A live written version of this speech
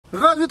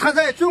鳄鱼摊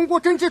在菌菇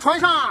蒸鸡船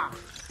上，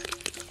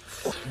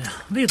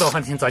味道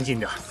还挺钻劲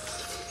的。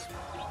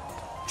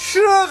吃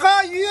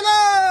鳄鱼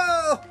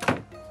喽！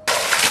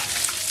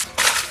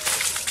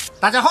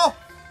大家好，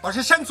我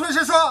是山村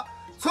师叔，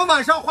从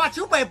网上花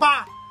980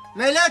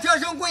买2条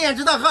人工腌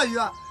制的鳄鱼，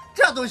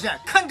这东西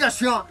看着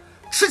香，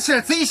吃起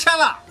来贼香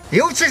了，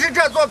尤其是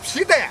这做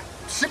皮的。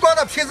 皮包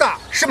的皮子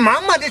是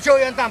满满的胶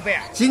原蛋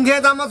白。今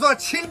天咱们做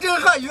清蒸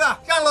鳄鱼，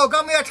让老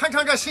哥们也尝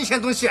尝这新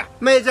鲜东西。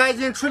卖家已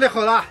经处理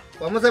好了，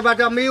我们再把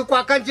这没有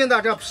刮干净的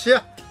这皮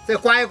再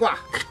刮一刮。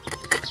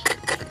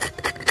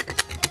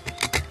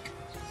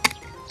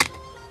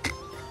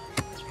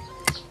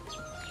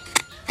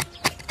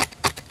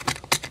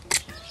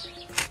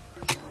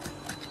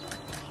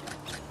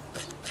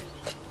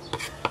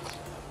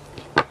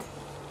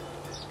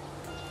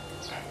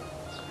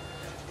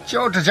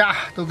脚趾甲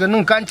都给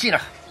弄干净了。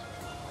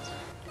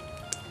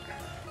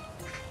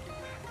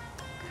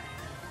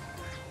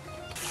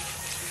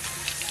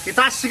 给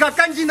它洗个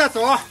干净的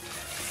澡。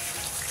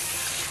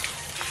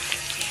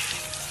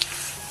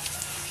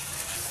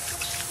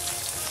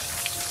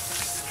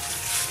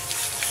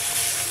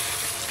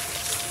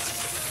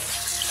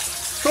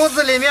肚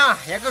子里面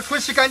也给冲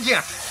洗干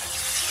净。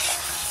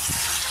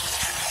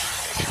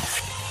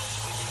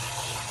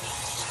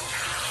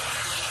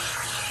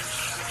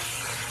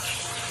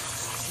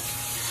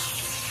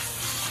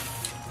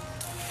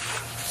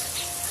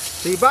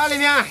嘴巴里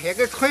面也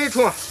给冲一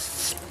冲。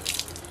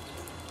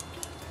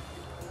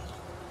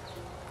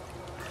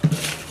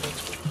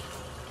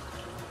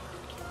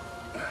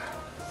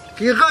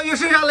 给鳄鱼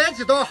身上来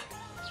几刀，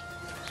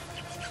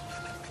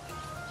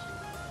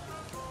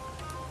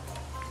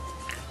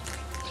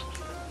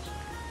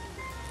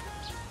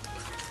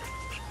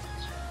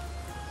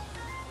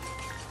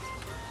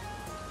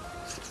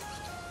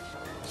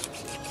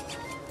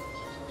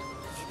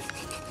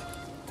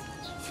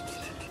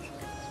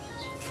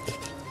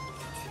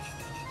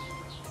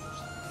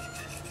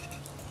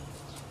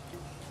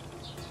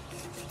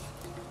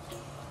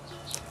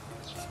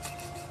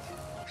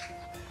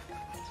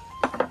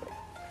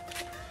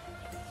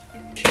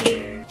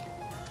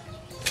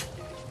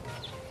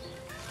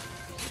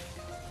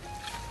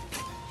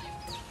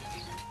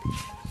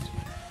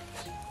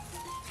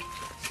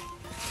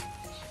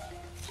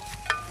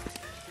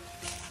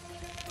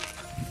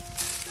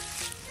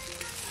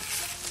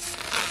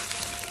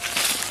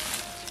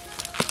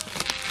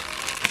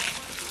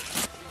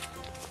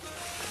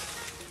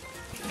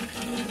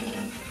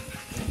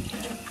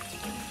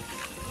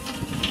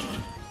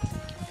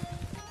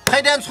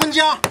拍点葱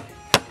姜，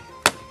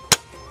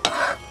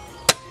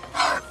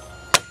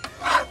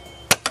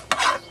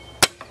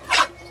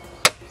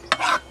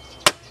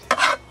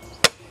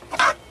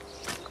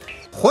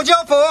胡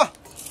椒粉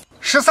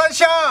，13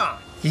香，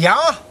羊，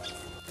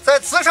再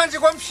滋上几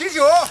罐啤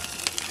酒，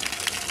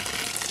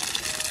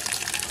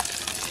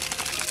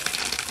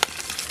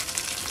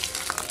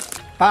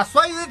把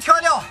所有的调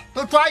料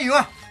都抓匀。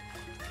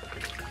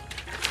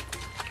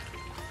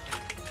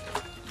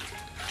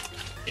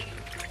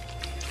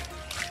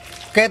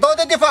 该到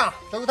的地方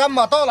都给它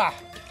抹到了，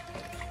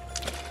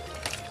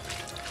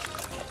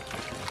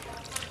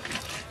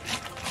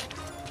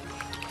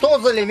肚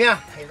子里面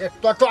也得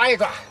多抓一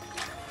抓，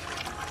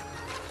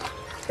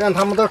让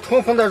它们都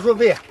充分的入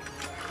味。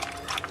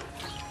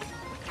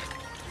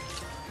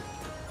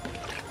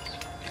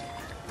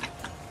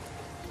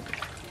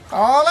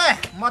好嘞，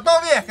抹到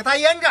位，给它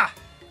腌着。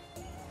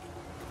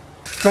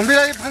准备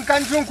了一盆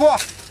干菌锅，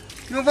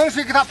用温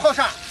水给它泡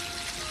上。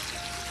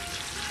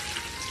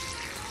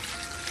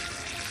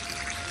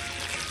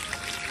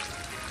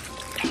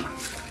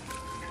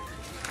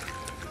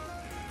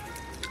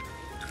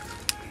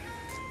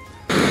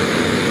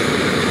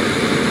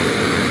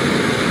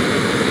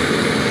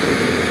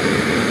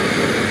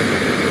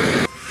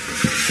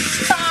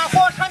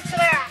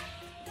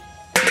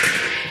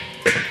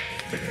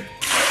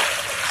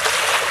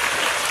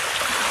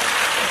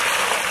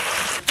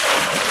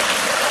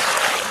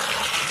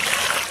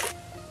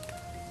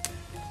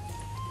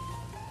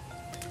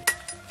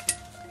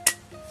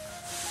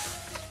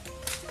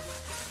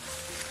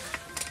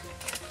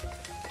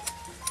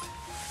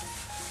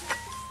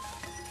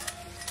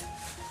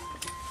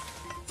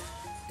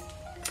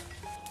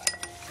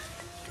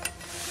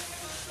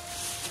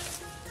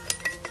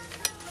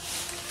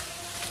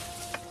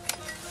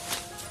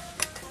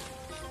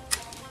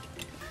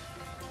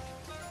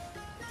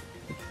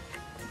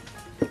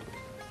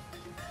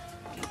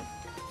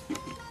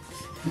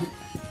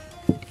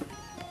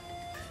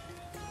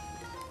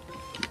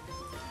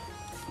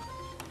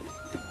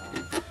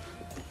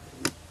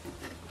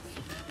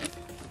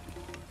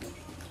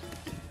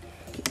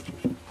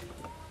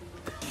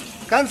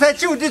 刚才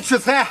就地取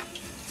材，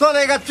做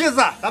了一个皮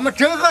子，咱们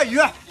蒸鳄鱼。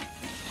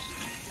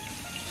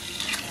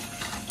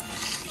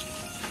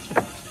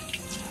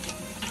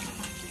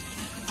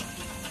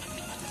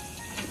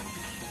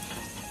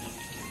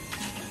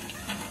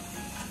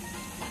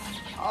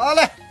好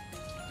嘞，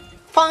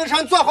放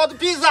上做好的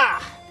皮子，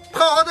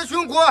泡好的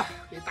菌菇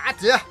给打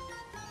底。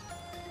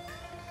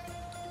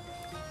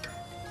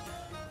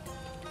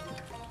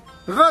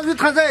鳄鱼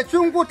摊在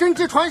菌菇蒸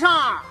鸡船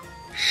上，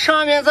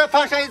上面再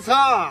放上一层，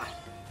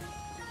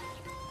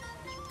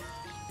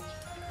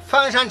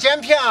放上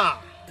煎饼，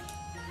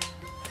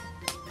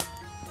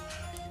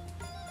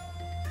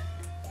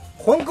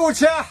红枸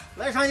杞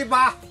来上一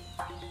把，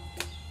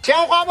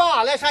姜花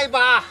棒来上一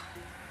把，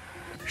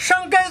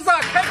上盖子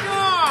开蒸，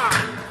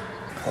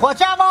火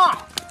加旺，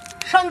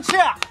上气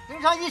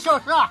蒸上1小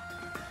时。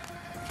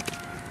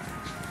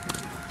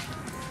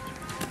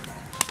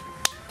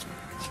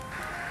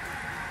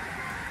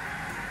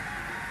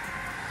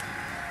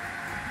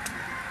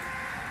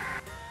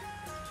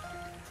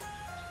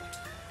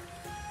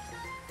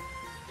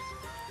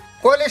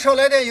锅里少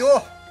来点油，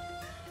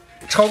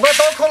炒个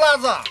刀口辣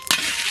子，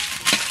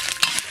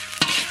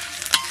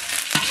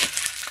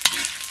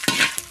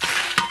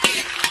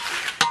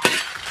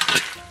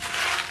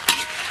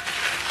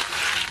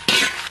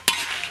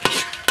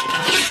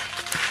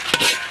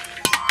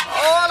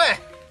好嘞，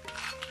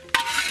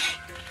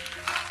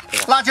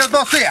辣椒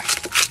剁碎，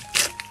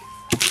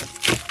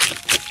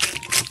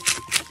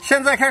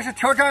现在开始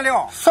调蘸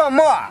料：蒜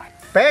末、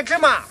白芝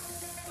麻，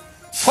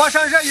泼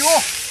上热油。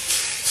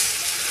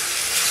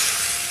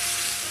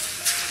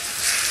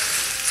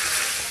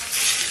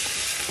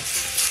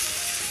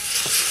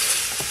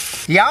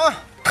羊、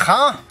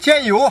糖、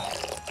酱油、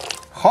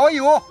蚝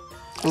油、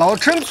老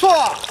陈醋，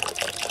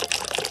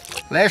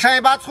来上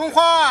一把葱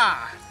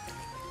花。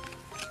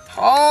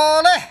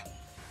好嘞，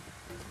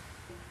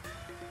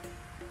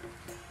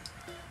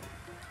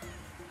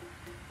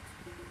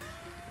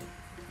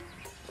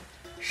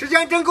时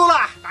间蒸够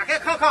了，打开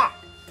看看。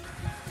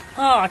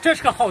啊，这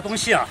是个好东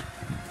西啊！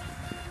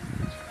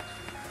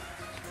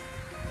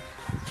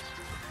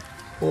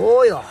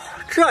哦哟，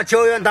这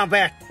胶原蛋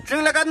白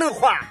蒸了个嫩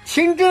滑，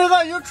清蒸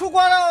鳄鱼出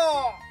锅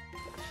喽！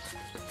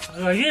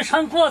鳄鱼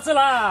上锅子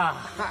啦！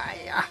哎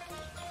呀，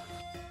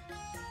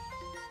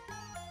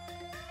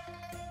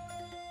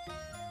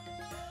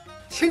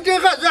清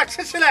蒸鳄鱼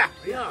吃起来！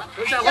哎呀，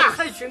这家伙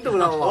太群斗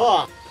了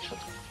哦！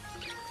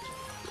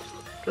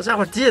这家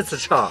伙第一次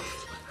吃啊，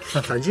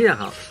很惊讶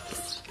哈。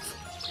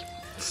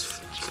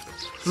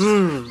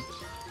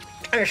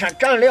按上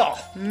蘸料，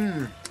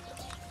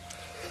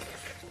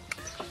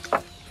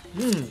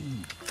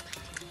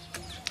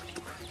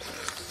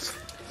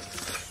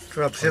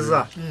这皮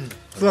子，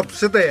做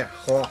皮的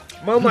好，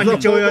满满的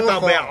胶原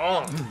蛋白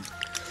啊！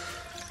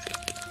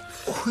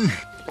嘿，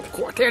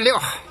锅带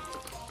料，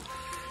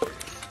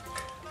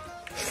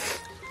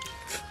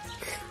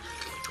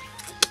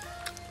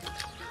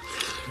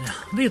哎呀，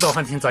味道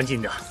还挺钻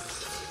劲的。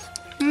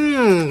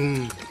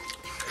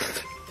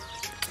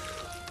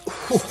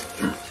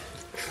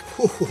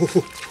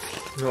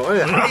哎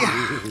呀，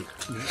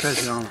太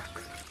香了。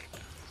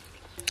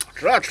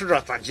这吃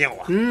着钻劲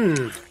哇！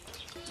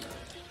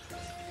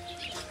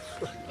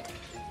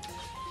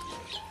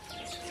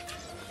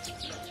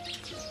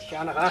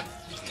香得很。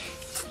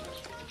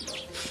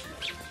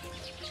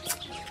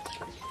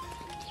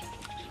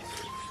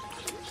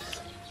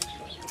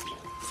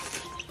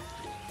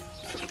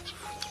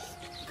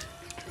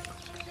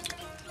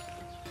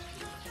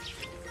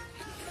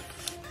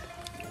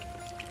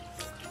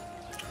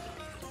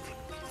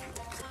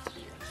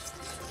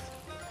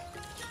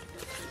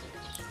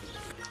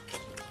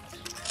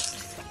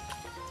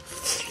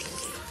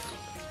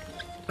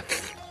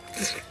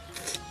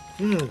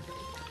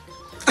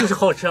真是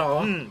好吃啊！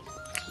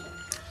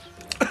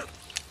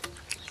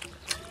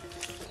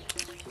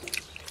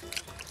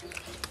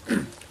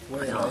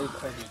我也来一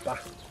块礼吧。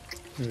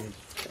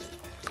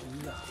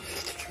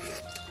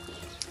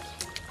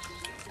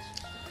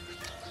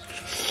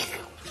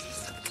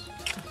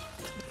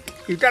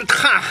有点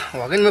烫，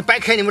我给你们掰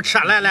开，你们吃。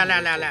来。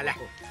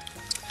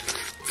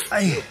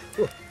哎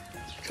呦，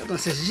这东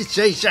西一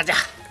节一节的，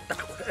大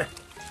块。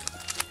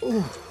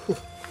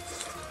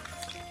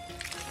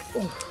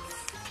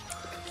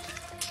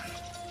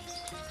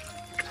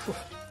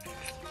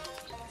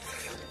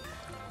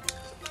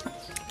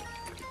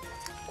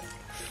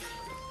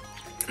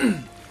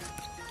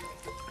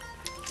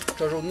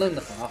这肉嫩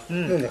的很啊，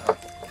嫩的很。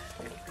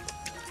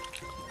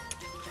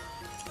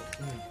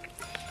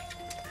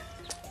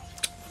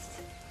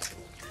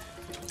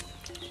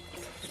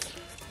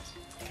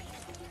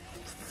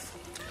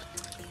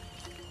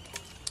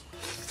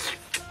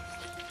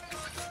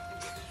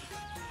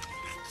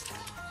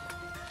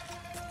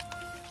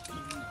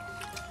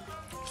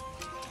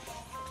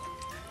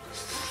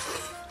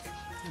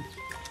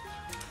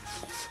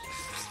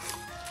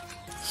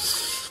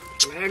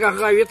来个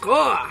鳄鱼头，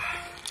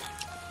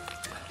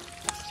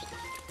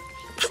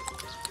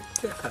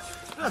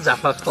这家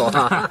伙好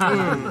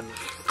啊！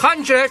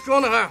看起来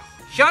爽得很，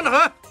香得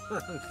很。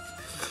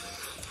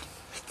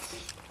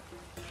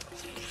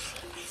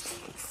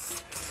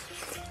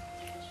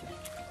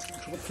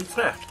这个配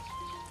菜，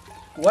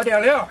锅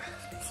点料，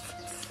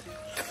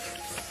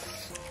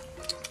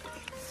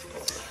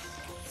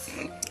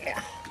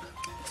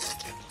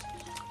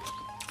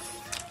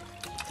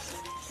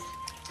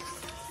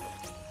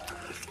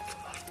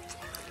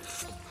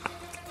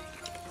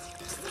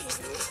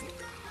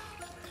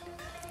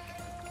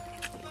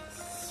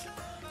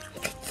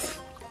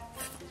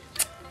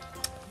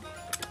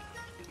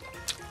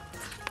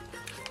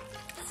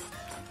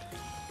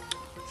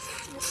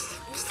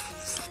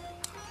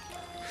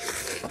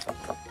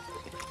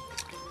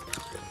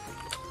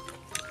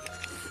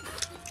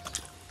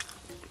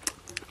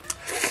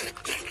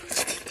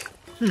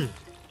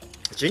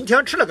今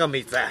天吃了个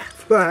妹子，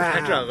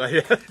这个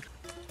月，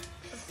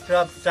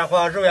这家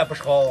伙肉也不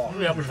少，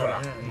肉也不少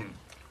了。